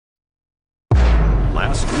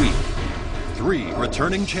past week, 3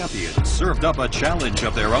 returning champions served up a challenge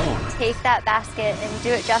of their own. Take that basket and do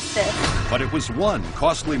it justice. But it was one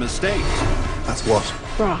costly mistake. That's what?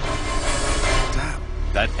 Broth. Damn.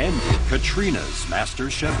 That ended Katrina's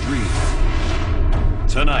MasterChef dream.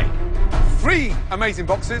 Tonight, 3 amazing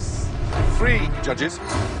boxes, 3 judges.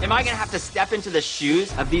 Am I gonna have to step into the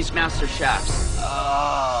shoes of these master chefs?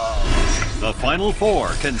 the final 4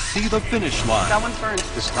 can see the finish line. That one's burned.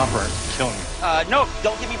 This is not burnt. Killing me. No,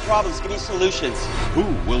 don't give me problems, give me solutions. Who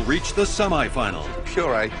will reach the semifinal? The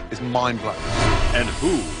puree is mind-blowing. And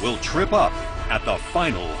who will trip up at the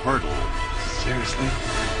final hurdle? Seriously?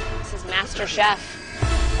 This is MasterChef.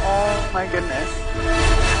 Oh my goodness.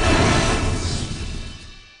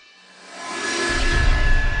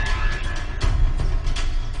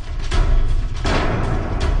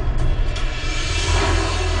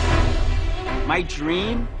 My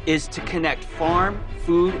dream is to connect farm,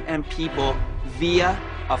 food, and people via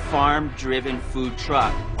a farm-driven food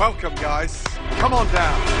truck. Welcome, guys. Come on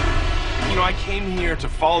down. You know, I came here to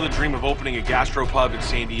follow the dream of opening a gastropub in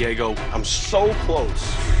San Diego. I'm so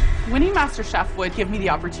close. Winning MasterChef would give me the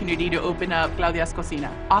opportunity to open up Claudia's Cocina,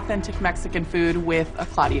 authentic Mexican food with a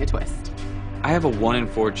Claudia twist. I have a 1 in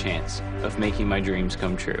 4 chance of making my dreams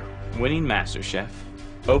come true. Winning MasterChef,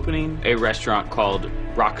 opening a restaurant called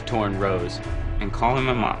Rock Torn Rose, and calling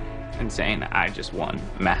my mom and saying I just won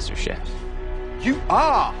MasterChef. You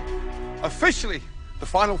are officially the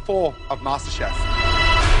final 4 of MasterChef.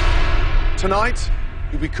 Tonight,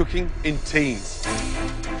 you'll be cooking in teams.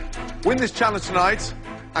 Win this challenge tonight,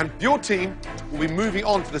 and your team will be moving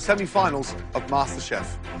on to the semi-finals of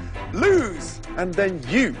MasterChef. Lose, and then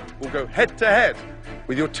you will go head-to-head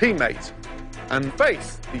with your teammate and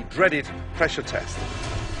face the dreaded pressure test.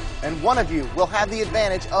 And one of you will have the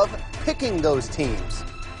advantage of picking those teams.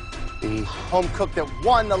 The home cook that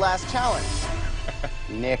won the last challenge,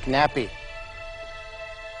 Nick Nappy.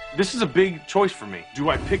 This is a big choice for me. Do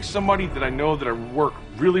I pick somebody that I know that I work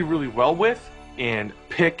really, really well with and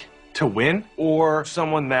pick to win, or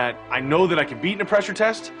someone that I know that I can beat in a pressure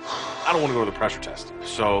test? I don't want to go to the pressure test,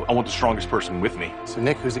 so I want the strongest person with me. So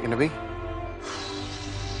Nick, who's it going to be?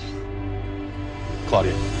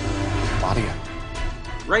 Claudia. Claudia.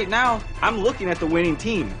 Right now, I'm looking at the winning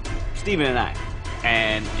team, Steven and I.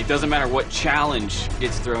 And it doesn't matter what challenge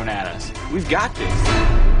gets thrown at us. We've got this.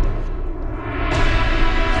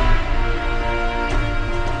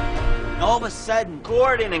 All of a sudden,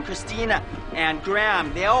 Gordon and Christina and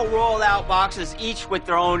Graham, they all roll out boxes, each with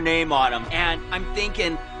their own name on them. And I'm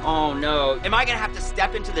thinking, oh no, am I gonna have to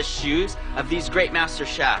step into the shoes of these great master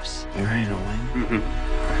chefs? You ready to win?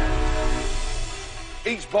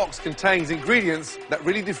 Each box contains ingredients that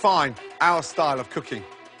really define our style of cooking.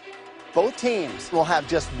 Both teams will have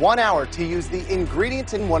just 1 hour to use the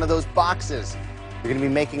ingredients in one of those boxes. You're going to be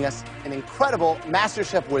making us an incredible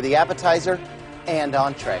MasterChef-worthy appetizer and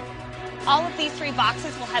entree. All of these 3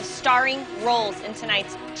 boxes will have starring roles in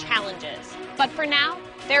tonight's challenges. But for now,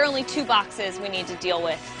 there are only 2 boxes we need to deal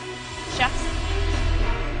with. Chefs?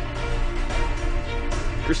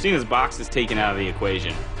 Christina's box is taken out of the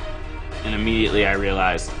equation. And immediately I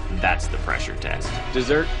realized that's the pressure test.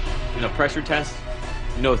 Dessert in a pressure test?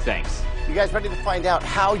 No thanks. You guys ready to find out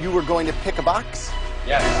how you were going to pick a box?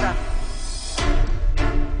 Yes.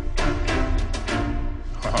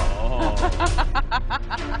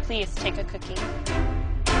 Please take a cookie.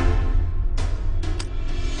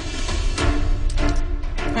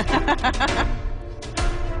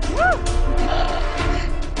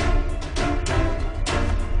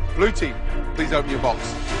 Blue team, please open your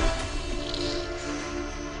box.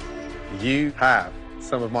 You have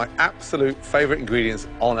some of my absolute favorite ingredients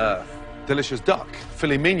on earth. Delicious duck,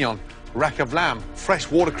 filet mignon, rack of lamb,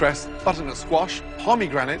 fresh watercress, butternut squash,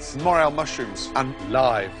 pomegranates, morel mushrooms, and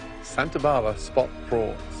live Santa Barbara spot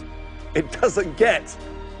prawns. It doesn't get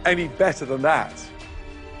any better than that.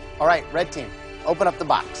 All right, red team, open up the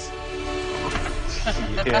box.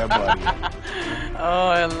 Yeah, buddy. Oh,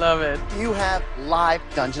 I love it. You have live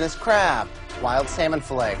Dungeness crab, wild salmon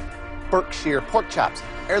fillet, Berkshire pork chops,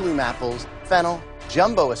 heirloom apples, fennel,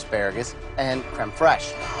 jumbo asparagus, and creme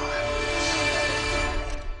fraiche.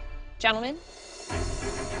 Gentlemen,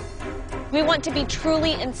 we want to be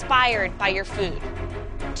truly inspired by your food.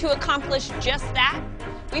 To accomplish just that,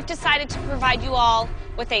 we've decided to provide you all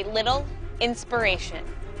with a little inspiration.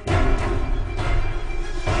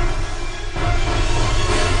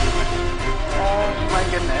 Oh my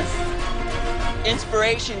goodness.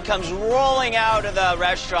 Inspiration comes rolling out of the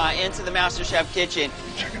restaurant into the MasterChef kitchen.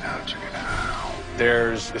 Check it out, check it out.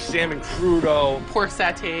 There's the salmon crudo. Pork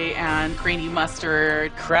satay and grainy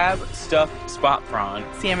mustard. Crab stuffed spot prawn.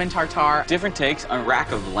 Salmon tartare. Different takes on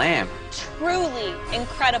rack of lamb. Truly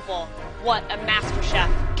incredible what a master chef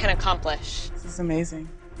can accomplish. This is amazing.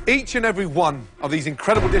 Each and every one of these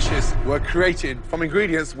incredible dishes were created from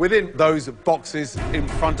ingredients within those boxes in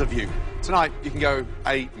front of you. Tonight, you can go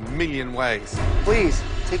a million ways. Please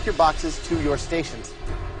take your boxes to your stations.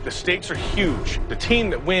 The stakes are huge. The team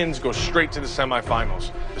that wins goes straight to the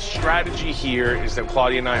semifinals. The strategy here is that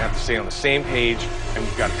Claudia and I have to stay on the same page, and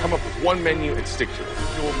we've got to come up with one menu and stick to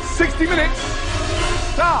it. 60 minutes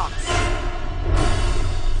starts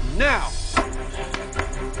now.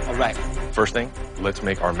 All right. First thing, let's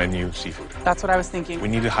make our menu seafood. That's what I was thinking. We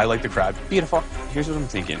need to highlight the crab. Beautiful. Here's what I'm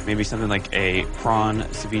thinking. Maybe something like a prawn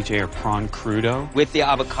ceviche or prawn crudo. With the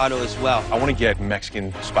avocado as well. I want to get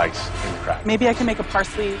Mexican spice in the crab. Maybe I can make a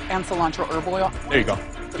parsley and cilantro herb oil. There you go.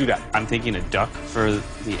 Do that. I'm thinking a duck for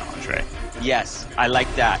the entree. Yes, I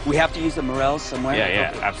like that. We have to use the morels somewhere?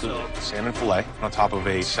 Yeah, Okay, absolutely. Salmon fillet on top of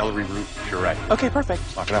a celery root puree. Okay, perfect.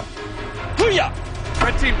 Knock it out. Booyah!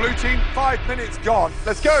 Red team, blue team, 5 minutes gone.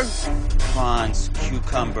 Let's go. Prawns,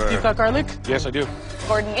 cucumber. You've got garlic? Yes, I do.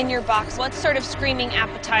 Gordon, in your box, what sort of screaming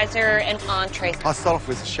appetizer and entree? I'll start off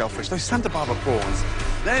with shellfish, those Santa Barbara prawns.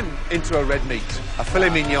 Then into a red meat, a filet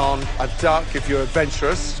mignon, a duck if you're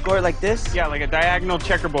adventurous. Score it like this? Yeah, like a diagonal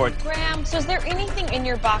checkerboard. Graham, so is there anything in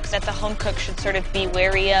your box that the home cook should sort of be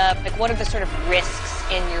wary of? Like, what are the sort of risks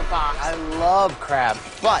in your box? I love crab,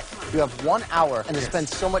 but you have 1 hour and to spend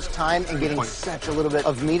so much time in getting such a little bit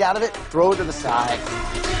of meat out of it, throw it to the side.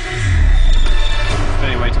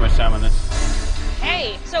 Spending way too much time on this.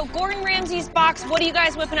 Hey, so Gordon Ramsay's box, what are you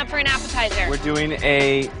guys whipping up for an appetizer? We're doing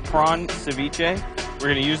a prawn ceviche. We're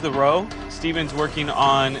gonna use the roe. Steven's working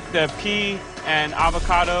on the pea and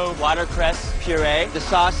avocado. Watercress puree. The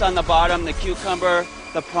sauce on the bottom, the cucumber,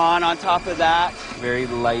 the prawn on top of that. Very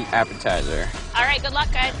light appetizer. All right, good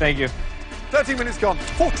luck, guys. Thank you. 30 minutes gone,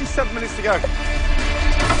 47 minutes to go.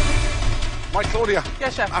 Right, Claudia.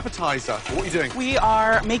 Yes, chef. Appetizer. What are you doing? We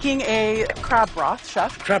are making a crab broth,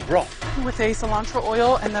 chef, Crab broth. with a cilantro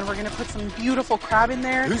oil, and then we're going to put some beautiful crab in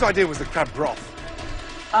there. Whose idea was the crab broth?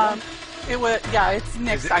 It was, yeah, it's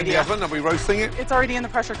Nick's Is it in idea. the oven? Are we roasting it? It's already in the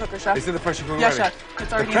pressure cooker, chef. It's in the pressure cooker Yes, already? chef.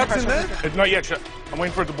 It's already the in the crab's pressure in there? cooker. Not yet, chef. I'm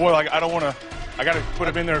waiting for it to boil. I got to put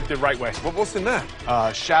them in there the right way. What's in there?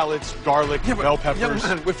 Shallots, garlic, bell peppers. Young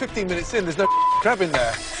man, we're 15 minutes in. There's no crab in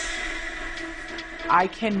there. I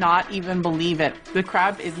cannot even believe it. The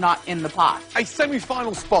crab is not in the pot. A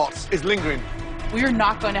semi-final spot is lingering. We are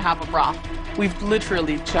not going to have a broth. We've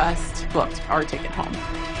literally just booked our ticket home.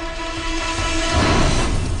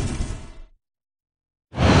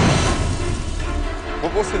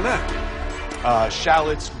 What's in there?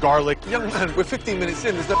 Shallots, garlic. Young man, we're 15 minutes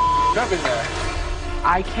in. There's no crab in there.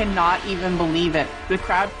 I cannot even believe it. The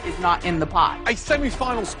crab is not in the pot. A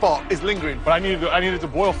semi-final spot is lingering. But I needed it to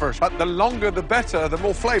boil first. But the longer, the better, the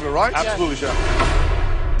more flavor, right? Absolutely,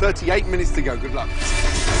 chef. 38 minutes to go. Good luck.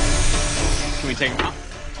 Can we take them out?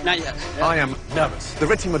 Not yet. I am nervous. The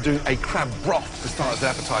red team are doing a crab broth to start as an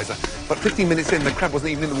appetizer, but 15 minutes in, the crab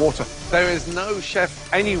wasn't even in the water. There is no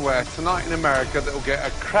chef anywhere tonight in America that will get a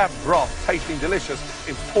crab broth tasting delicious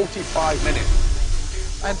in 45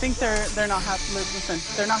 minutes. I think they're not happy. Listen,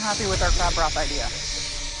 they're not happy with our crab broth idea.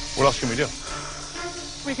 What else can we do?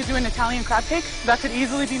 We could do an Italian crab cake that could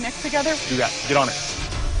easily be mixed together. Do that. Get on it.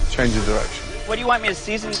 Change of direction. What do you want me to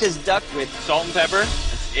season this duck with? Salt and pepper.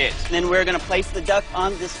 That's it. And then we're gonna place the duck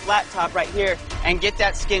on this flat top right here and get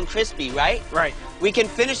that skin crispy, right? Right. We can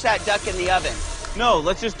finish that duck in the oven. No,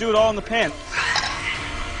 let's just do it all in the pan.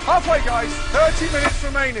 Halfway, guys. 30 minutes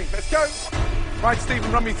remaining. Let's go. Right,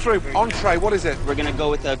 Stephen, run me through. Entree, what is it? We're gonna go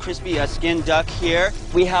with a crispy skinned duck here.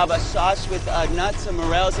 We have a sauce with nuts and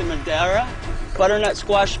morels and Madeira, butternut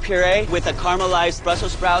squash puree with a caramelized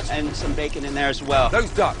Brussels sprouts and some bacon in there as well. Those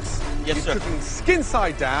ducks. Yes, you're sir. cooking skin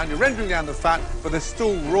side down, you're rendering down the fat, but they're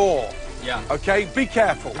still raw. Yeah. Okay, be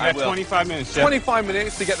careful. I got 25 minutes, chef. 25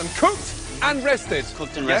 minutes to get them cooked and rested.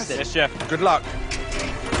 Cooked and Yes? rested. Yes, chef. Good luck.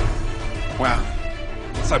 Wow.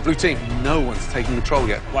 So, blue team, no one's taking control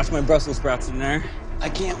yet. Watch my Brussels sprouts in there. I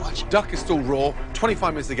can't watch it. Duck is still raw,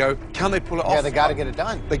 25 minutes to go. Can they pull it off? Yeah, they got to get it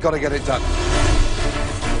done. They got to get it done.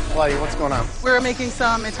 Claudia, what's going on? We're making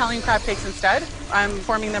some Italian crab cakes instead. I'm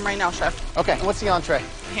forming them right now, chef. Okay, what's the entree?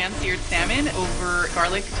 Hand-seared salmon over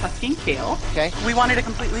garlic Tuscan kale. Okay. We wanted a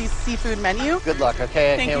completely seafood menu. Good luck,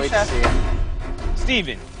 okay? I Thank can't you, wait chef. to see you.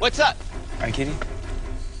 Steven, What's up? are you kidding?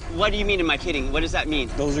 What do you mean, am I kidding? What does that mean?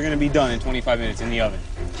 Those are gonna be done in 25 minutes in the oven.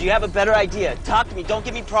 Do you have a better idea? Talk to me. Don't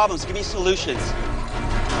give me problems. Give me solutions.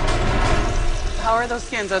 How are those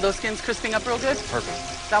skins? Are those skins crisping up real good?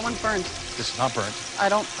 Perfect. That one's burned. This is not burnt. I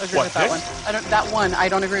don't agree What, with that this? one. That one I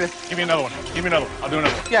don't agree with. Give me another one. Give me another one. I'll do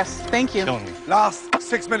another one. Yes, thank you. Killing me. Last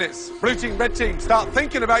 6 minutes. Blue team, red team, start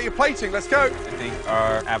thinking about your plating. Let's go. I think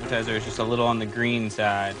our appetizer is just a little on the green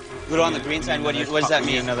side. A little on the green side? What does that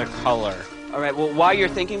mean? Another color. All right, well, while you're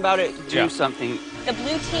thinking about it, do something. The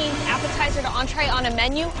blue team's appetizer to entree on a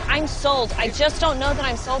menu, I'm sold. I just don't know that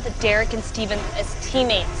I'm sold that Derek and Steven as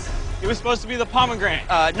teammates. It was supposed to be the pomegranate.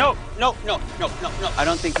 No. I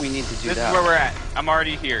don't think we need to do that. This is where we're at. I'm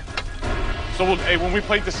already here. So, hey, when we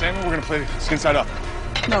plate the salmon, we're going to plate it skin side up.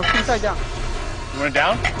 No, skin side down. You want it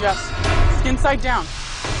down? Yes. Skin side down.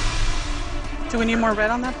 Do we need more red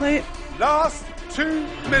on that plate? Last 2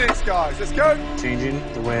 minutes, guys. Let's go. Changing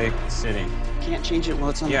the way it's sitting. Can't change it while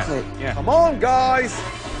it's on the plate. Yeah. Come on, guys.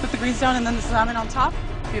 Put the greens down and then the salmon on top.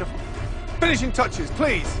 Beautiful. Finishing touches,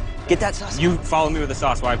 please. Get that sauce. You follow me with the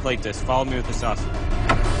sauce while I plate this. Follow me with the sauce.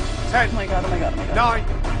 10, Oh my God, oh my God, oh my God.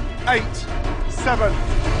 9, 8, 7,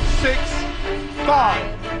 6,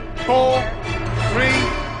 5, 4, 3,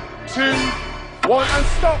 2, 1, and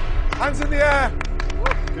stop. Hands in the air.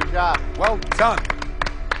 Good job. Well done.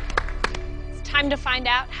 It's time to find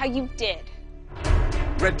out how you did.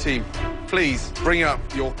 Red team, please bring up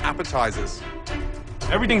your appetizers.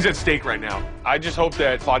 Everything's at stake right now. I just hope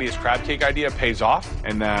that Claudia's crab cake idea pays off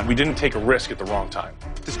and that we didn't take a risk at the wrong time.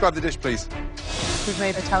 Describe the dish, please. We've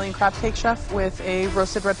made Italian crab cake, chef, with a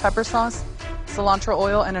roasted red pepper sauce, cilantro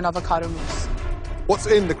oil, and an avocado mousse. What's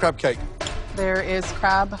in the crab cake? There is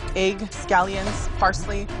crab, egg, scallions,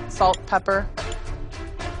 parsley, salt, pepper.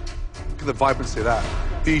 Look at the vibrancy of that.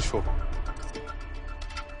 Beautiful.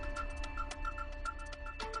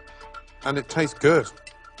 And it tastes good.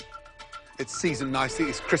 It's seasoned nicely,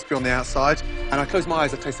 it's crispy on the outside, and I close my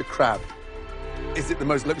eyes, I taste the crab. Is it the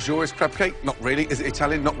most luxurious crab cake? Not really. Is it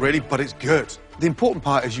Italian? Not really, but it's good. The important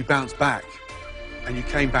part is you bounce back, and you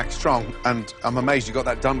came back strong, and I'm amazed you got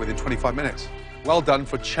that done within 25 minutes. Well done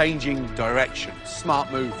for changing direction.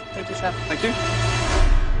 Smart move. Thank you, chef. Thank you.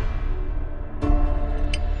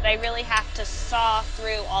 I really have to saw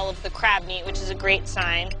through all of the crab meat, which is a great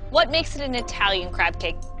sign. What makes it an Italian crab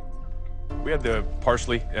cake? We had the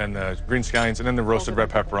parsley and the green scallions and then the roasted red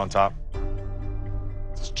pepper on top.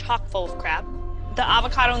 It's chock full of crab. The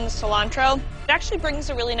avocado and the cilantro, it actually brings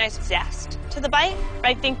a really nice zest to the bite.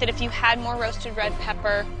 I think that if you had more roasted red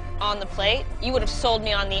pepper on the plate, you would have sold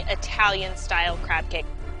me on the Italian-style crab cake.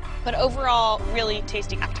 But overall, really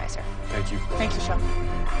tasty appetizer. Thank you. Thank you, chef.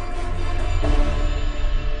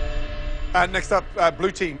 Next up,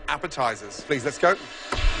 blue team appetizers. Please, let's go.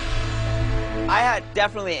 I had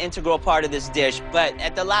definitely an integral part of this dish, but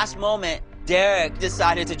at the last moment, Derek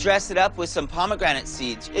decided to dress it up with some pomegranate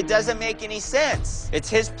seeds. It doesn't make any sense. It's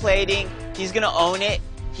his plating. He's gonna own it.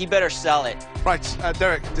 He better sell it. Right,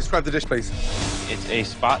 Derek, describe the dish, please. It's a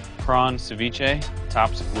spot prawn ceviche,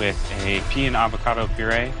 topped with a pea and avocado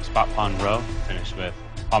puree, spot prawn roe, finished with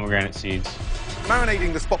pomegranate seeds.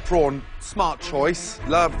 Marinating the spot prawn, smart choice.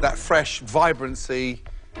 Love that fresh vibrancy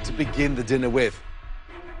to begin the dinner with.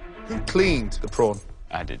 Who cleaned the prawn?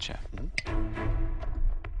 I did, chef.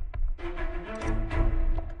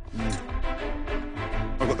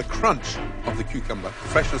 I've got the crunch of the cucumber,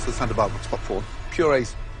 freshness of the Santa Barbara spot prawn,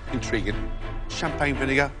 puree's intriguing, champagne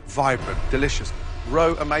vinegar, vibrant, delicious,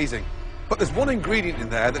 roe amazing. But there's one ingredient in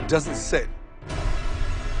there that doesn't sit.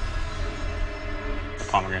 The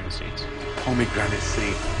pomegranate seeds. Pomegranate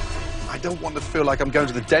seed. I don't want to feel like I'm going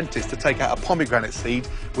to the dentist to take out a pomegranate seed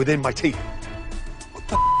within my teeth. What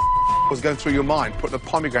the was going through your mind putting a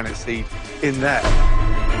pomegranate seed in there?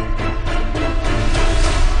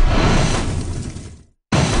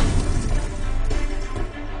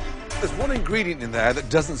 There's one ingredient in there that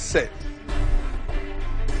doesn't sit.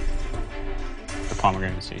 The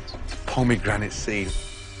pomegranate seeds. Pomegranate seed.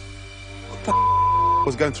 What the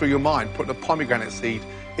was going through your mind putting a pomegranate seed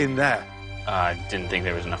in there? I didn't think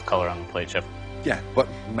there was enough color on the plate, chef. Yeah, but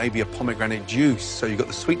maybe a pomegranate juice, so you got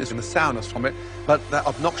the sweetness and the sourness from it, but that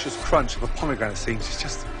obnoxious crunch of a pomegranate seed is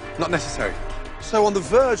just not necessary. So on the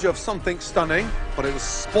verge of something stunning, but it was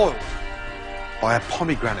spoiled by a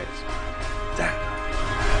pomegranate. Damn.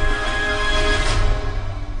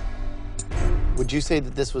 Would you say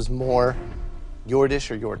that this was more your dish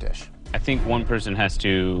or your dish? I think one person has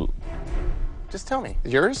to... Just tell me.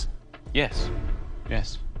 Yours? Yes.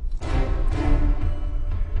 Yes.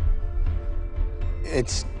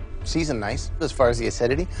 It's seasoned nice as far as the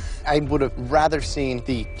acidity. I would have rather seen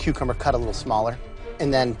the cucumber cut a little smaller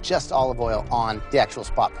and then just olive oil on the actual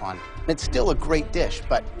spot prawn. It's still a great dish,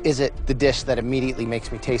 but is it the dish that immediately makes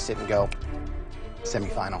me taste it and go,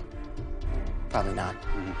 semifinal? Probably not.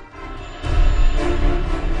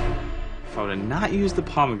 If I would have not used the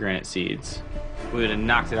pomegranate seeds, we would have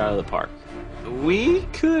knocked it out of the park. We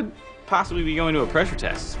could possibly be going to a pressure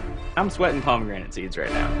test. I'm sweating pomegranate seeds right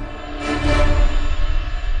now.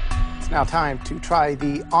 It's now time to try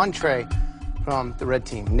the entree from the red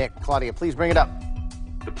team. Nick, Claudia, please bring it up.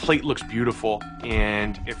 The plate looks beautiful,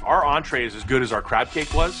 and if our entree is as good as our crab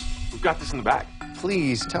cake was, we've got this in the bag.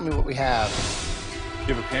 Please tell me what we have.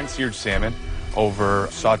 You have a pan-seared salmon over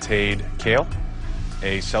sautéed kale,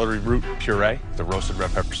 a celery root puree, the roasted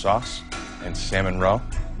red pepper sauce, and salmon roe.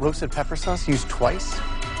 Roasted pepper sauce used twice?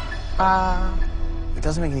 It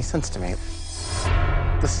doesn't make any sense to me.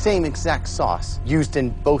 The same exact sauce used in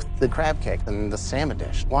both the crab cake and the salmon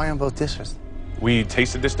dish. Why on both dishes? We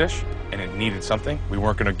tasted this dish, and it needed something. We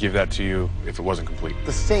weren't going to give that to you if it wasn't complete.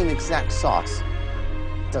 The same exact sauce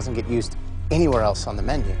doesn't get used anywhere else on the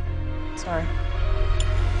menu. Sorry.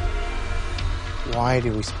 Why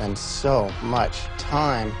do we spend so much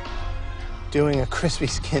time doing a crispy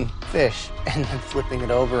skin fish and then flipping it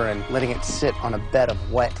over and letting it sit on a bed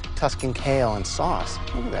of wet Tuscan kale and sauce?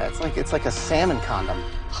 Look at that. It's like a salmon condom.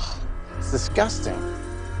 It's disgusting.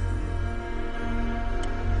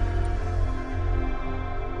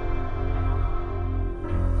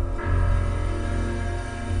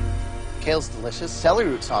 Kale's delicious. Celery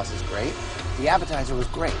root sauce is great. The appetizer was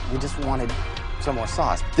great. We just wanted some more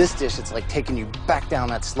sauce. This dish, it's like taking you back down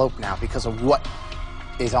that slope now because of what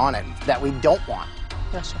is on it that we don't want.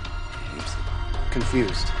 Yes, sir. Oops.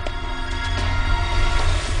 Confused.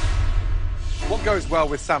 What goes well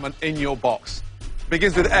with salmon in your box?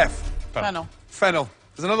 Begins with F. Fennel. Fennel.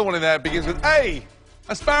 There's another one in there, begins with A.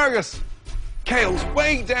 Asparagus. Kale's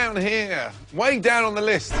way down here, way down on the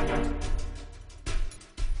list.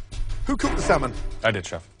 Who cooked the salmon? I did,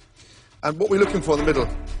 chef. And what are we looking for in the middle?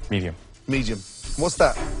 Medium. Medium. What's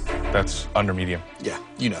that? That's under medium. Yeah,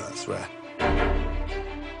 you know that's rare.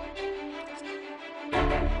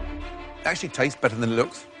 It actually tastes better than it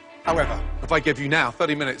looks. However, if I give you now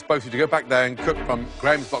 30 minutes, both of you, to go back there and cook from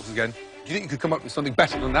Graham's box again, do you think you could come up with something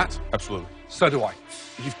better than that? Absolutely. So do I.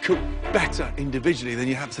 You've cooked better individually than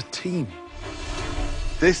you have as a team.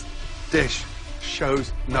 This dish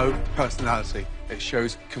shows no personality. It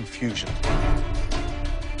shows confusion.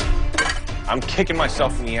 I'm kicking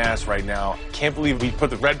myself in the ass right now. Can't believe we put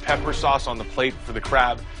the red pepper sauce on the plate for the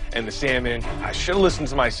crab and the salmon. I should have listened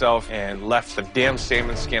to myself and left the damn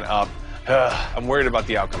salmon skin up. I'm worried about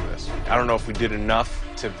the outcome of this. I don't know if we did enough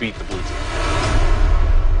to beat the blue team.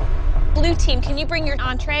 Blue team, can you bring your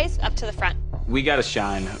entrees up to the front? We got to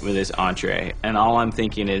shine with this entree, and all I'm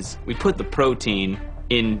thinking is we put the protein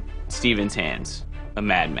in Steven's hands, a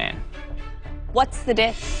madman. What's the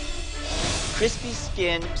dish? Crispy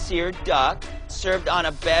skin seared duck, served on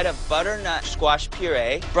a bed of butternut squash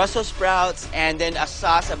puree, Brussels sprouts, and then a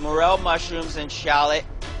sauce of morel mushrooms and shallot.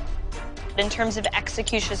 In terms of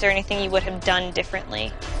execution, is there anything you would have done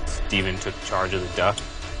differently? Steven took charge of the duck.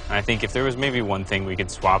 And I think if there was maybe one thing we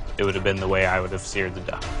could swap, it would have been the way I would have seared the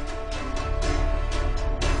duck.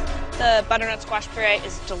 The butternut squash puree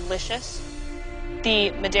is delicious.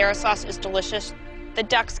 The Madeira sauce is delicious. The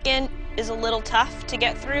duck skin is a little tough to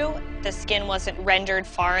get through. The skin wasn't rendered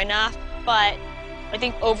far enough, but I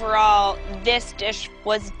think overall this dish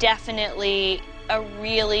was definitely a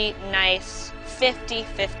really nice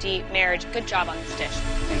 50-50 marriage. Good job on this dish.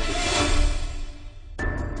 Thank you.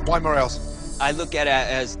 Why morels? I look at it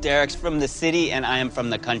as Derek's from the city and I am from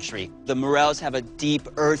the country. The morels have a deep,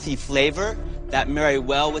 earthy flavor that marry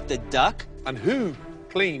well with the duck. And who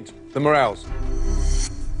cleaned the morels?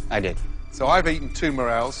 I did. So I've eaten 2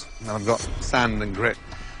 morels, and I've got sand and grit.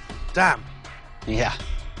 Damn. Yeah.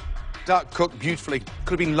 Duck cooked beautifully.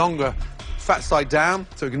 Could have been longer. Fat side down,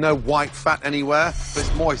 so no white fat anywhere. But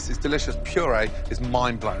it's moist, it's delicious. Puree is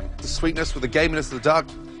mind-blowing. The sweetness with the gaminess of the duck,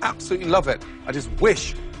 absolutely love it. I just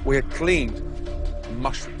wish we had cleaned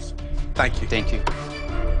mushrooms. Thank you. Thank you.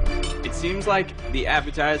 It seems like the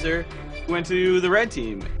appetizer went to the red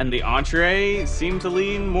team, and the entree seemed to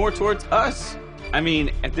lean more towards us. I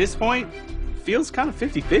mean, at this point, feels kind of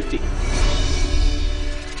 50-50.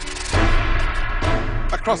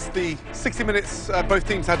 Across the 60 minutes, both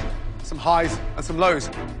teams had some highs and some lows.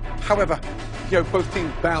 However, both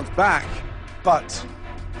teams bounced back, but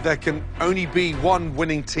there can only be one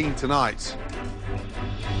winning team tonight.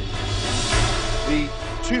 The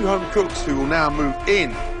 2 home cooks who will now move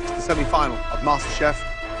in to the semi-final of MasterChef.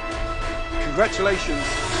 Congratulations.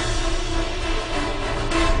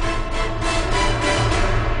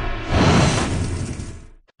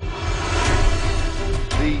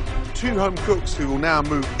 The 2 home cooks who will now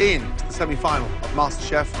move in to the semi-final of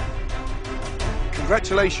MasterChef.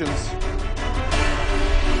 Congratulations.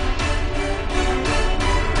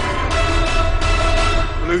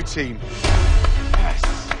 blue team. Yes.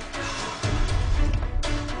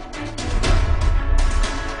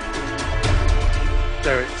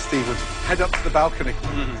 Derek, Stephen, head up to the balcony.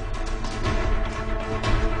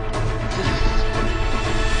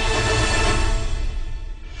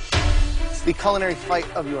 It's the culinary fight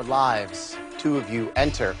of your lives. Two of you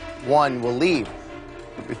enter, one will leave.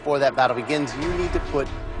 But before that battle begins, you need to put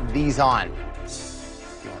these on.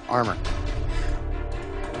 Your armor.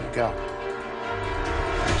 There you go.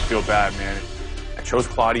 I just feel bad, man. I chose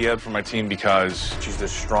Claudia for my team because she's the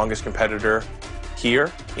strongest competitor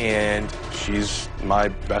here, and she's my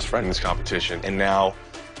best friend in this competition. And now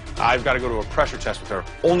I've got to go to a pressure test with her.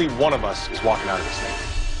 Only one of us is walking out of this thing.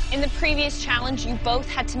 In the previous challenge, you both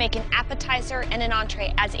had to make an appetizer and an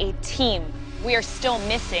entree as a team. We are still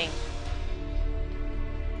missing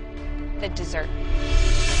the dessert.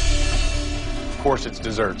 Of course, it's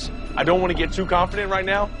desserts. I don't want to get too confident right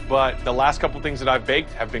now, but the last couple things that I've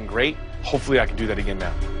baked have been great. Hopefully, I can do that again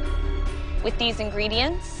now. With these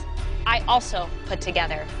ingredients, I also put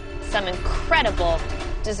together some incredible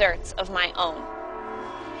desserts of my own.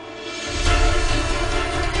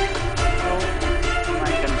 Oh my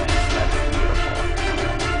goodness, that's beautiful.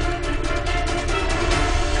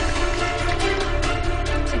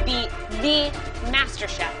 To be the master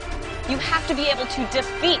chef, you have to be able to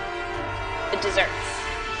defeat the desserts.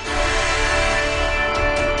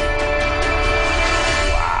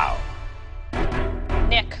 Wow.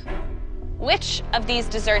 Nick, which of these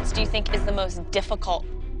desserts do you think is the most difficult?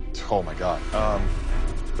 Oh my God.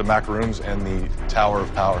 The macaroons and the Tower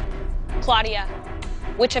of Power. Claudia,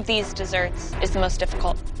 which of these desserts is the most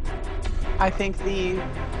difficult? I think the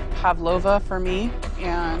pavlova for me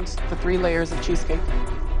and the 3 layers of cheesecake.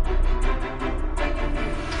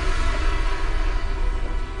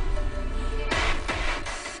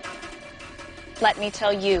 Let me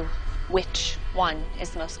tell you which one is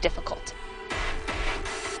the most difficult.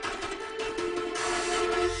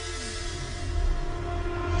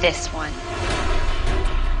 This one.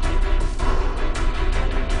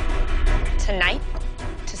 Tonight,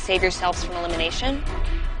 to save yourselves from elimination,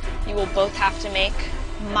 you will both have to make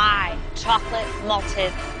my chocolate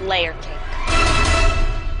malted layer cake.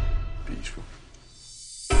 Beautiful.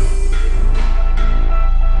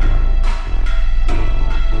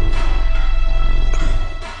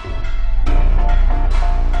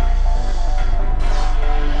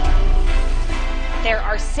 There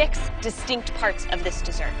are 6 distinct parts of this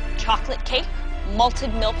dessert. Chocolate cake,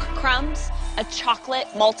 malted milk crumbs, a chocolate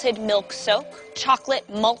malted milk soak, chocolate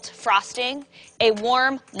malt frosting, a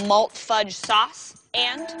warm malt fudge sauce,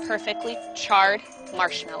 and perfectly charred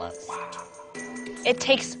marshmallows. Wow. It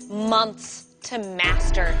takes months to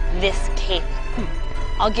master this cake.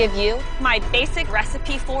 I'll give you my basic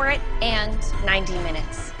recipe for it and 90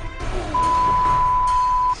 minutes.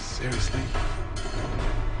 Seriously?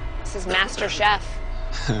 This is Masterchef.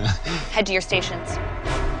 Head to your stations.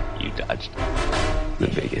 You dodged the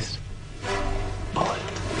biggest bullet.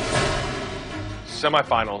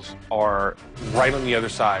 Semifinals are right on the other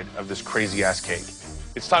side of this crazy-ass cake.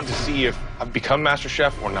 It's time to see if I've become Master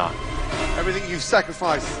Chef or not. Everything you've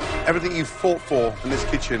sacrificed, everything you've fought for in this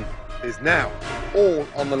kitchen is now all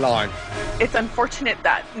on the line. It's unfortunate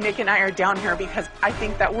that Nick and I are down here because I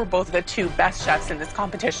think that we're both the 2 best chefs in this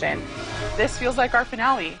competition. This feels like our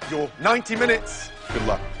finale. Your 90 minutes, Good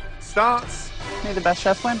luck. starts May the best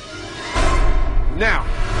chef win. now.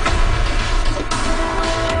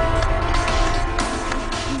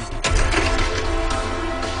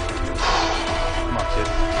 Come on,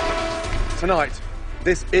 kid. Tonight,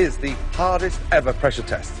 this is the hardest ever pressure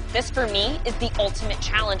test. This, for me, is the ultimate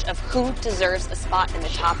challenge of who deserves a spot in the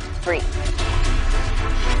top 3.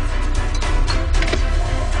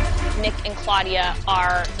 Nick and Claudia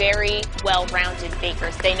are very well-rounded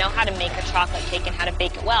bakers. They know how to make a chocolate cake and how to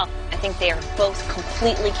bake it well. I think they are both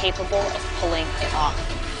completely capable of pulling it off.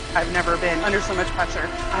 I've never been under so much pressure.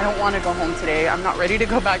 I don't want to go home today. I'm not ready to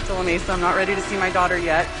go back to La Mesa. I'm not ready to see my daughter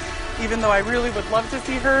yet. Even though I really would love to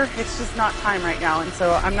see her, it's just not time right now. And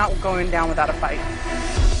so I'm not going down without a fight.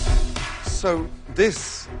 So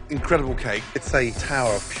this incredible cake, it's a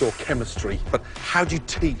tower of pure chemistry. But how do you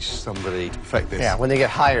teach somebody to perfect this? Yeah, when they get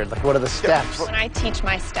hired, like what are the steps? When I teach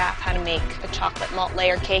my staff how to make a chocolate malt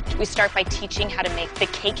layer cake, we start by teaching how to make the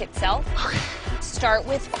cake itself. Start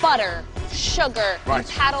with butter, sugar, Right. and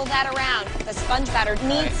paddle that around. The sponge batter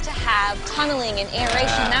needs to have tunneling and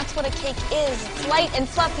aeration. That's what a cake is. It's light and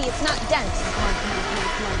fluffy, it's not dense.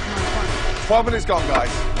 12 minutes gone,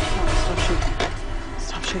 guys. Stop shaking.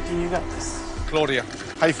 Stop shaking, you got this. Claudia,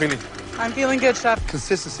 how you feeling? I'm feeling good, chef.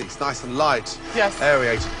 Consistency, it's nice and light. Yes.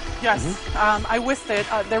 Aerated. Yes, I whisked it.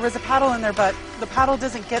 There was a paddle in there, but the paddle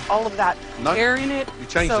doesn't get all of that air in it. You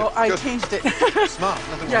changed so it. I Good. changed it. Smart.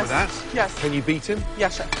 Nothing wrong Yes. with that. Yes. Can you beat him?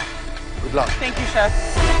 Yes, chef. Good luck. Thank you, chef.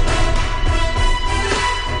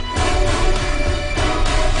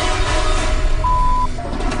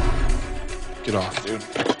 Get off, dude.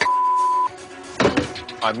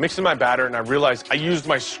 I'm mixing my batter, and I realized I used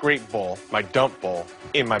my scrape bowl, my dump bowl,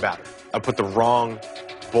 in my batter. I put the wrong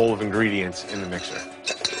bowl of ingredients in the mixer.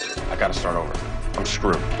 I gotta start over. I'm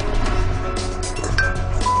screwed.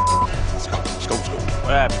 Let's go. Let's go. Let's go.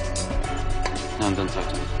 What happened? No, don't talk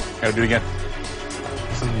to me. Gotta do it again.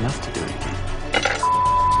 It's not enough to do it again.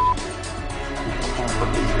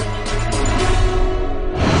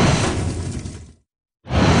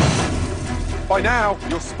 By now,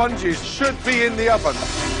 your sponges should be in the oven.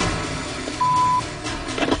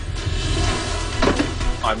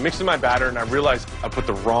 I'm mixing my batter, and I realized I put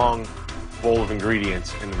the wrong bowl of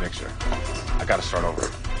ingredients in the mixer. I gotta start over.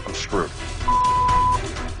 I'm screwed.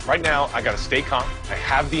 Right now, I gotta stay calm. I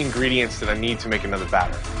have the ingredients that I need to make another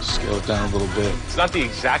batter. Scale it down a little bit. It's not the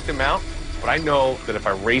exact amount, but I know that if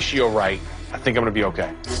I ratio right, I think I'm gonna be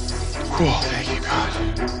okay. Oh, thank you, God.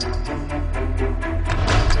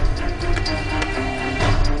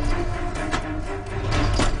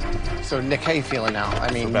 So, Nick, how you feeling now?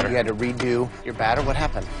 I mean, you had to redo your batter. What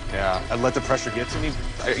happened? Yeah, I let the pressure get to me.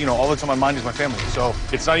 You know, all that's on my mind is my family. So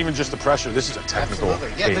it's not even just the pressure. This is a technical.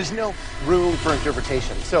 Absolutely. Yeah, there's no room for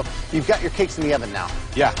interpretation. So, you've got your cakes in the oven now.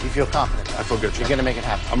 Yeah. You feel confident? I feel good. You're going to make it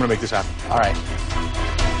happen. I'm going to make this happen. All right.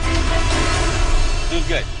 Doing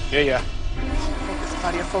good. Yeah. Focus,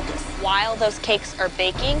 Claudia, focus. While those cakes are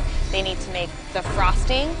baking, they need to make the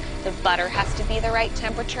frosting. The butter has to be the right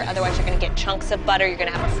temperature, otherwise you're going to get chunks of butter. You're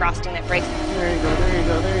going to have a frosting that breaks. There you go, there you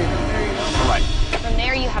go, there you go, there you go. All right. From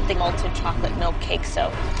there, you have the malted chocolate milk cake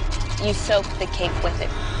soak. You soak the cake with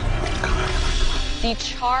it. The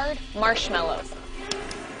charred marshmallows.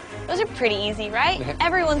 Those are pretty easy, right?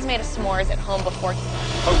 Everyone's made a s'mores at home before.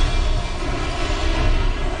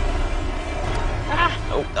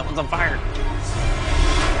 Oh, that one's on fire.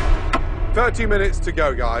 30 minutes to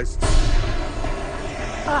go, guys.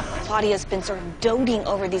 Claudia's been sort of doting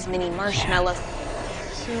over these mini marshmallows.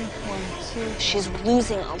 2, 1, 2. She's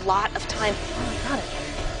losing a lot of time. Got it.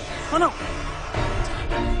 Oh, no.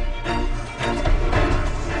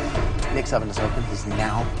 Nick's oven is open. He's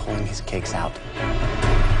now pulling his cakes out.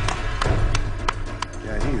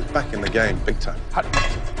 Yeah, he is back in the game, big time.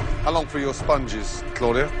 How long for your sponges,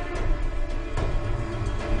 Claudia?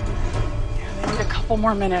 I need a couple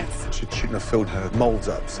more minutes. She shouldn't have filled her molds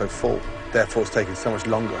up so full. Therefore, it's taking so much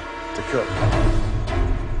longer to cook.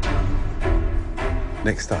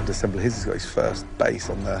 Nick's starting to assemble his. He's got his first base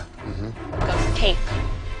on there. Goes cake,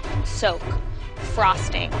 soak,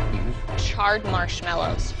 frosting, charred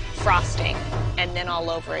marshmallows, frosting, and then all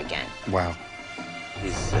over again. Wow.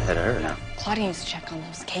 He's ahead of her now. Claudia needs to check on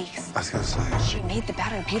those cakes. I was going to say. She made the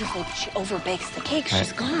batter beautifully, but she overbakes the cake.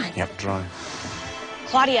 She's gone. Yep, dry.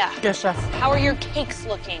 Claudia, Yes, chef. how are your cakes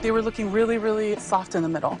looking? They were looking really, really soft in the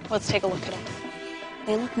middle. Let's take a look at them.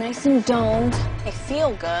 They look nice and domed. They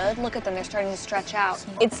feel good. Look at them, they're starting to stretch out.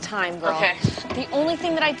 It's time, girl. Okay. The only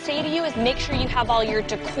thing that I'd say to you is make sure you have all your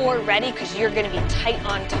decor ready because you're gonna be tight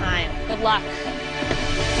on time. Good luck.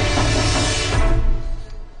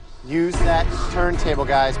 Use that turntable,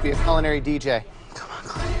 guys. Be a culinary DJ. Come on,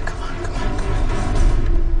 Claudia. Come on, come on,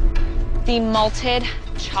 come on. The malted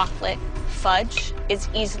chocolate fudge is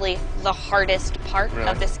easily the hardest part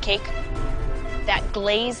of this cake. That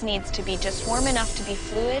glaze needs to be just warm enough to be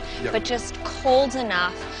fluid, but just cold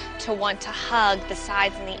enough to want to hug the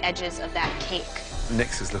sides and the edges of that cake.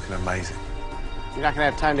 Nick's is looking amazing. You're not going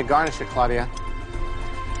to have time to garnish it, Claudia.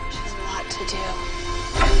 She has a lot to do.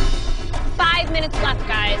 5 minutes left,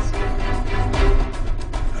 guys.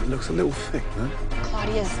 It looks a little thick, no?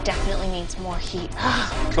 Claudia's definitely needs more heat.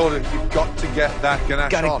 Claudia, you've got to get that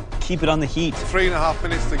ganache on. Keep it on the heat. 3.5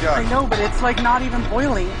 minutes to go. I know, but it's like not even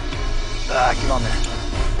boiling. Get on there.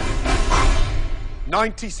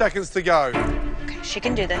 90 seconds to go. Okay, she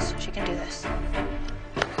can do this. She can do this.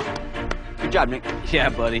 Good job, Nick. Yeah,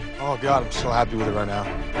 buddy. Oh, God, I'm so happy with it right now.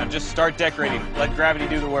 Now just start decorating. Let gravity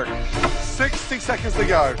do the work. 60 seconds to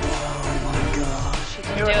go. She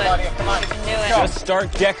can do it. Claudia, come on. She can do it. Just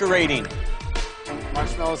start decorating.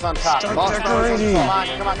 Marshmallows on top. Start Marshmallows decorating. Come on,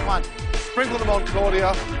 come on, come on. Sprinkle them on,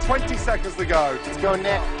 Claudia. 20 seconds to go. Let's go,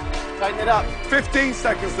 Nick. Tighten it up. 15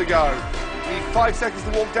 seconds to go. You need 5 seconds to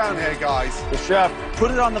walk down here, guys. The chef, put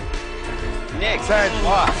it on the... Nick, 10,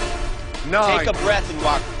 walk. 9, Take a breath and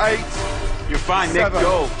walk. 8, You're fine, Nick. 7,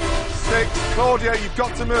 Go. 6. Claudia, you've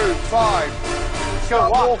got to move. 5.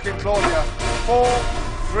 Start walking, Claudia. 4,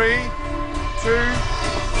 3, 2,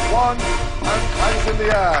 1. Hands in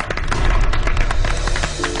the air.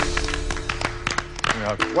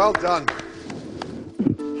 Well done.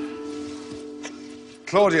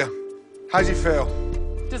 Claudia, how do you feel?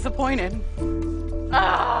 Disappointed.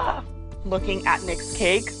 Looking at Nick's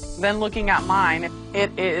cake, then looking at mine,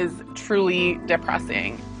 it is truly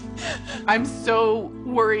depressing. I'm so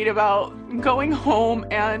worried about going home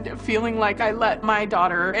and feeling like I let my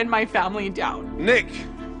daughter and my family down. Nick,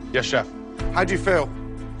 Yes, chef. how do you feel?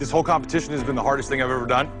 This whole competition has been the hardest thing I've ever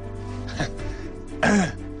done.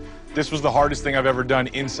 This was the hardest thing I've ever done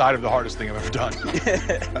inside of the hardest thing I've ever done.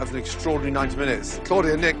 That was an extraordinary 90 minutes.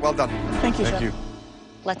 Claudia, Nick, well done. Thank you, Thank Chef. you.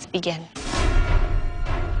 Let's begin.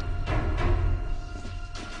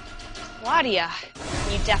 Claudia,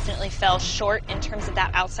 you definitely fell short in terms of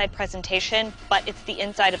that outside presentation, but it's the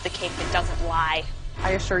inside of the cake that doesn't lie.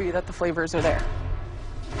 I assure you that the flavors are there.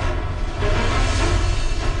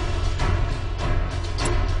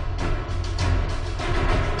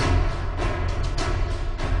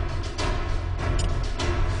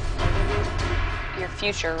 Your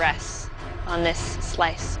future rests on this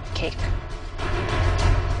slice of cake.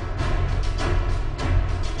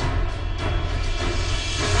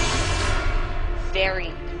 Very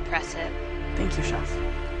impressive. Thank you, Chef.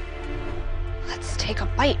 Let's take a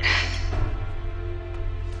bite.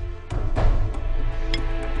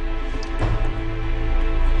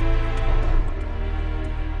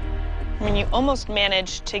 I mean, you almost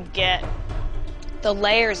managed to get the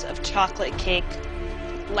layers of chocolate cake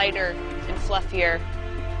lighter and fluffier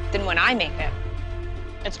than when I make it.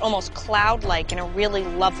 It's almost cloud-like in a really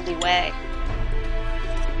lovely way.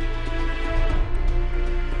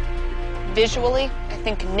 Visually, I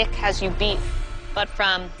think Nick has you beat, but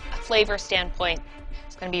from a flavor standpoint,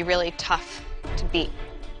 it's going to be really tough to beat.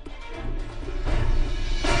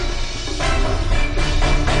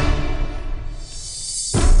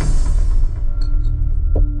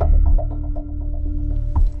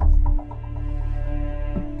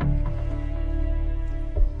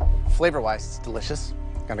 Flavor-wise, it's delicious.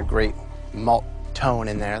 Got a great malt tone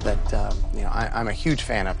in there that you know I'm a huge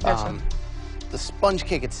fan of. Gotcha. The sponge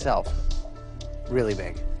cake itself, really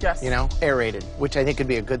big. Yes. You know, aerated, which I think could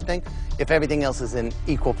be a good thing if everything else is in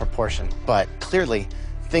equal proportion. But clearly,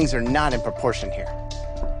 things are not in proportion here.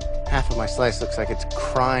 Half of my slice looks like it's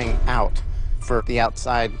crying out for the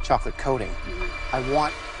outside chocolate coating. I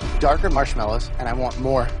want darker marshmallows, and I want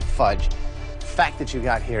more fudge. The fact that you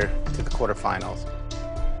got here to the quarterfinals,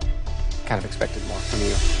 kind of expected more from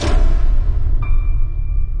you.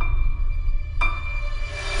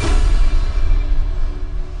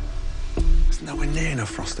 There's nowhere near enough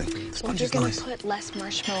frosting. The If sponge you're is going nice. to put less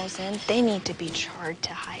marshmallows in, they need to be charred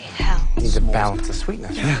to high hell. You need to balance the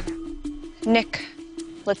sweetness. Yeah. Nick,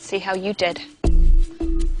 let's see how you did.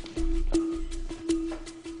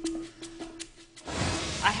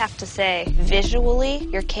 I have to say, visually,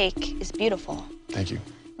 your cake is beautiful. Thank you.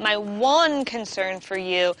 My one concern for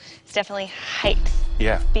you is definitely height.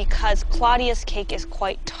 Yeah. Because Claudia's cake is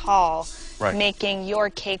quite tall, Right. making your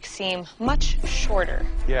cake seem much shorter.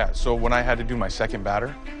 Yeah, so when I had to do my second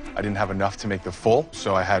batter, I didn't have enough to make the full,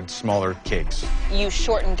 so I had smaller cakes. You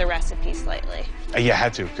shortened the recipe slightly. Yeah, I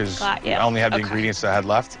had to, because Got you. I only had the Okay. ingredients that I had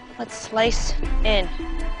left. Let's slice in.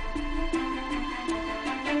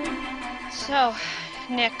 So,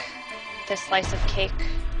 Nick, this slice of cake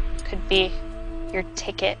could be your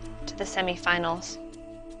ticket to the semifinals.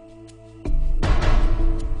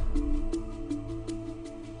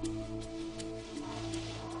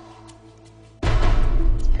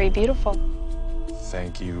 It's pretty beautiful.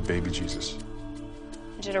 Thank you, baby Jesus.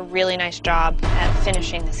 You did a really nice job at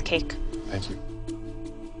finishing this cake. Thank you.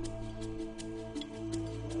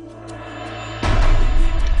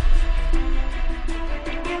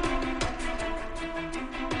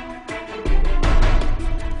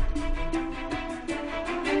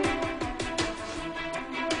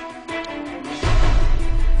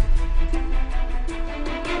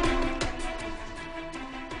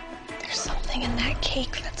 There's something in that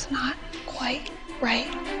cake that's not quite right.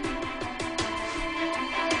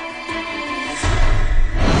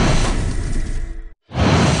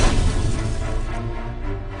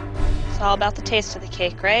 It's all about the taste of the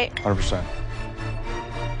cake, right? 100%.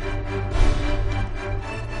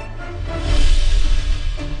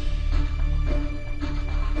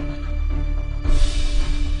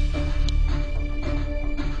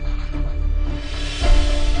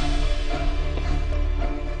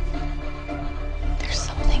 There's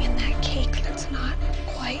something in that cake that's not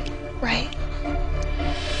quite right.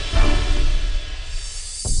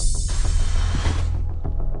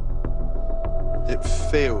 It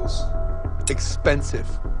feels expensive.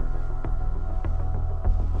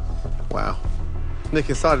 Wow. Nick,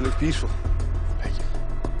 inside it looks beautiful. Thank you.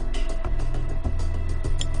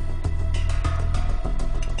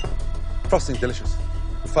 Frosting's delicious.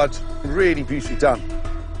 The fudge, really beautifully done.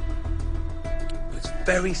 But it's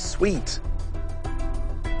very sweet.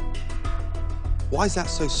 Why is that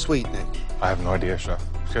so sweet, Nick? I have no idea, Chef.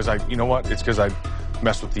 Because you know what? It's because I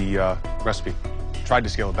messed with the recipe. Tried to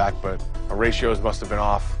scale it back, but our ratios must have been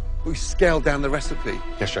off. We scaled down the recipe.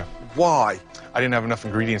 Yes, Chef. Why? I didn't have enough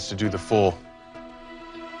ingredients to do the full.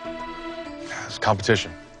 It's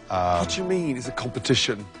competition. What do you mean it's a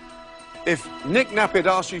competition? If Nick Nappy had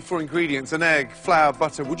asked you for ingredients, an egg, flour,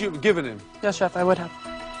 butter, would you have given him? Yes, Chef, I would have.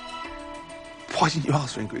 Why didn't you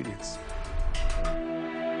ask for ingredients?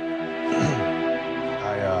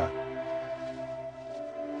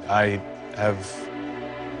 I have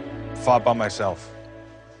fought by myself.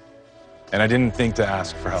 And I didn't think to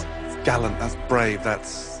ask for help. That's gallant, that's brave,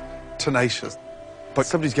 that's tenacious. But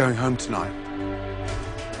somebody's going home tonight.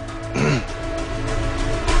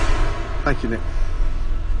 Thank you, Nick.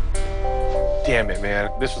 Damn it,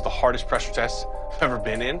 man. This was the hardest pressure test I've ever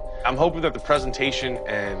been in. I'm hoping that the presentation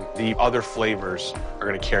and the other flavors are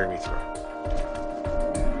going to carry me through.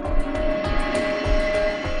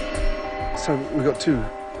 So we've got two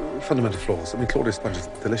fundamental flaws. I mean, Claudia's sponge is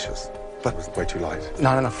delicious, but it was way too light.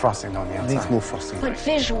 Not enough frosting on the It outside. needs more frosting. But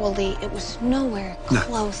visually, it was nowhere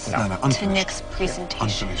close to unfinished. Nick's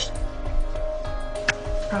presentation. Unfinished.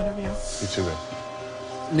 Proud of you. You too, then.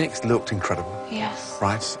 Nick's looked incredible, Yes.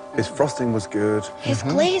 right? His frosting was good, His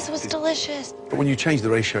glaze was delicious. but when you change the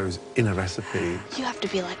ratios in a recipe... You have to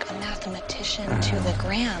be like a mathematician to the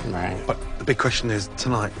gram. Right. But the big question is,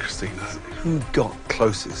 tonight, Christina, who got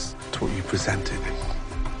closest to what you presented?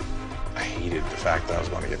 I hated the fact that I was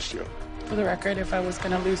going against you. For the record, if I was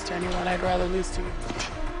going to lose to anyone, I'd rather lose to you.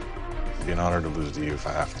 It'd be an honor to lose to you if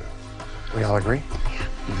I have to. We all agree?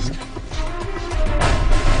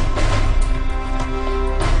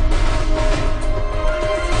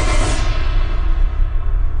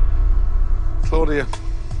 Claudia,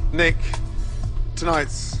 Nick,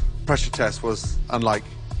 tonight's pressure test was unlike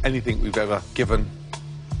anything we've ever given,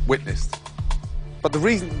 witnessed. But the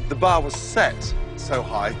reason the bar was set so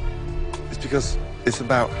high is because it's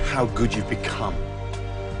about how good you've become.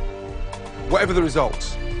 Whatever the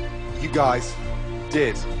results, you guys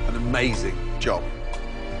did an amazing job.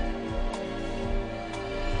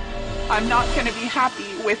 I'm not going to be happy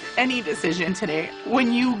with any decision today.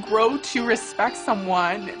 When you grow to respect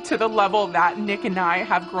someone to the level that Nick and I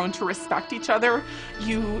have grown to respect each other,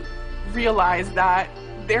 you realize that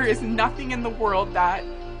there is nothing in the world that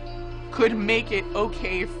could make it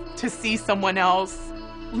okay to see someone else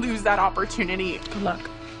lose that opportunity. Good luck.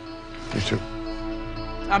 You too.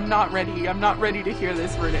 I'm not ready. I'm not ready to hear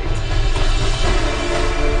this verdict.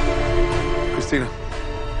 Christina,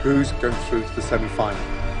 who's going through to the semi-final?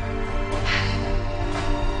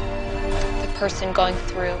 The person going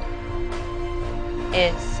through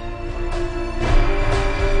is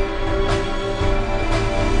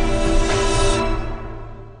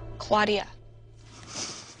Claudia.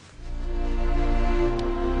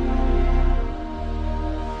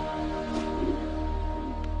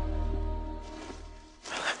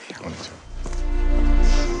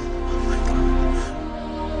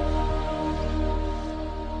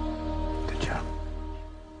 Good job.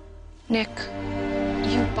 Nick,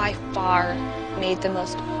 you by far made the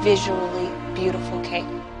most visually beautiful cake.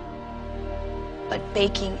 But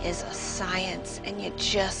baking is a science, and you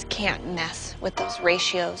just can't mess with those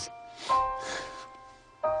ratios.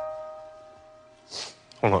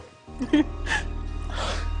 Hold on.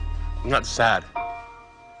 I'm not sad.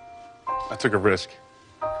 I took a risk.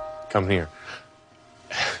 Come here.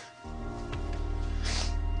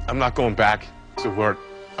 I'm not going back to where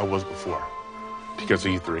I was before because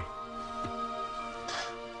of you three.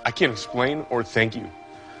 I can't explain or thank you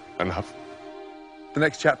enough. The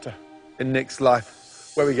next chapter in Nick's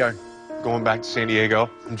life. Where are we going? Going back to San Diego.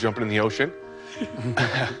 I'm jumping in the ocean. And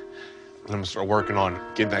I'm gonna start working on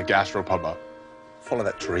getting that gastropub up. Follow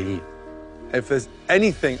that dream. If there's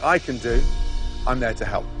anything I can do, I'm there to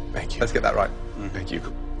help. Thank you. Let's get that right. Thank you.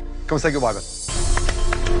 Come on, say goodbye, then.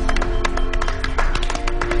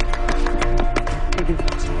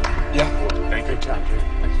 Yeah. Thank you. Great job, dude.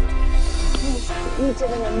 You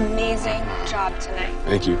did an amazing job tonight.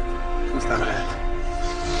 Thank you. Who's that?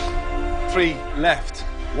 3 left.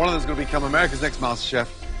 One of them's going to become America's next MasterChef.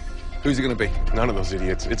 Who's it going to be? None of those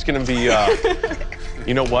idiots. It's gonna be,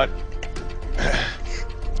 you know what?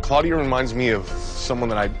 Claudia reminds me of someone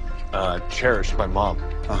that I cherish, my mom.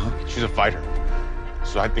 She's a fighter.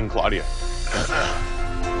 So I think Claudia.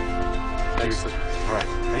 Thanks. All right.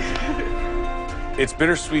 Thank you. It's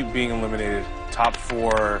bittersweet being eliminated. Top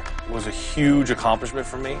 4 was a huge accomplishment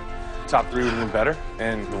for me. Top 3 would have been better,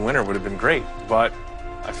 and the winner would have been great. But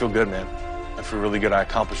I feel good, man. I feel really good. I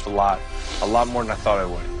accomplished a lot more than I thought I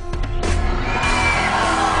would.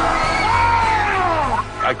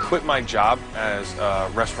 I quit my job as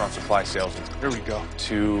a restaurant supply salesman. Here we go.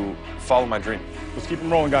 To follow my dream. Let's keep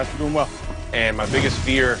them rolling, guys. We're doing well. And my biggest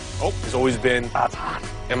fear has always been,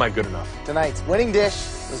 am I good enough? Tonight's winning dish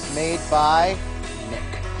was made by Nick.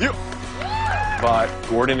 You. But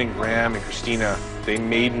Gordon and Graham and Christina, they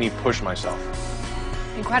made me push myself.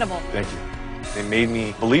 Incredible. Thank you. They made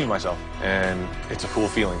me believe in myself, and it's a cool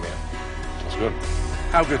feeling, man. It's good.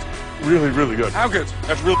 How good? Really, really good. How good?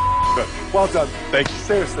 That's really good. Well done. Thank you.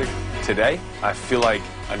 Seriously. Today, I feel like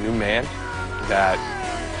a new man that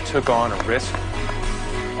took on a risk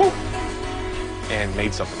and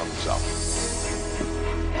made something of himself.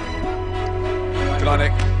 Good on,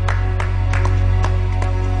 Nick.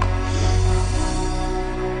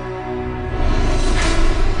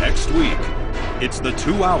 Next week, it's the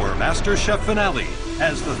 2-hour MasterChef finale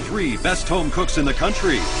as the 3 best home cooks in the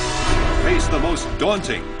country face the most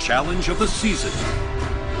daunting challenge of the season.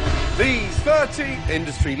 These 30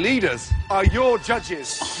 industry leaders are your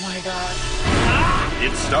judges. Oh my God.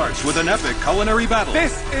 It starts with an epic culinary battle.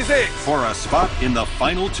 This is it. For a spot in the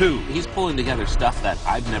final 2. He's pulling together stuff that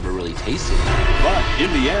I've never really tasted. But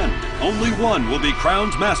in the end, only one will be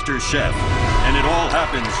crowned Master Chef. And it all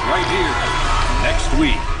happens right here next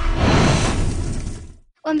week.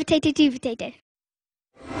 1 potato, 2 potato.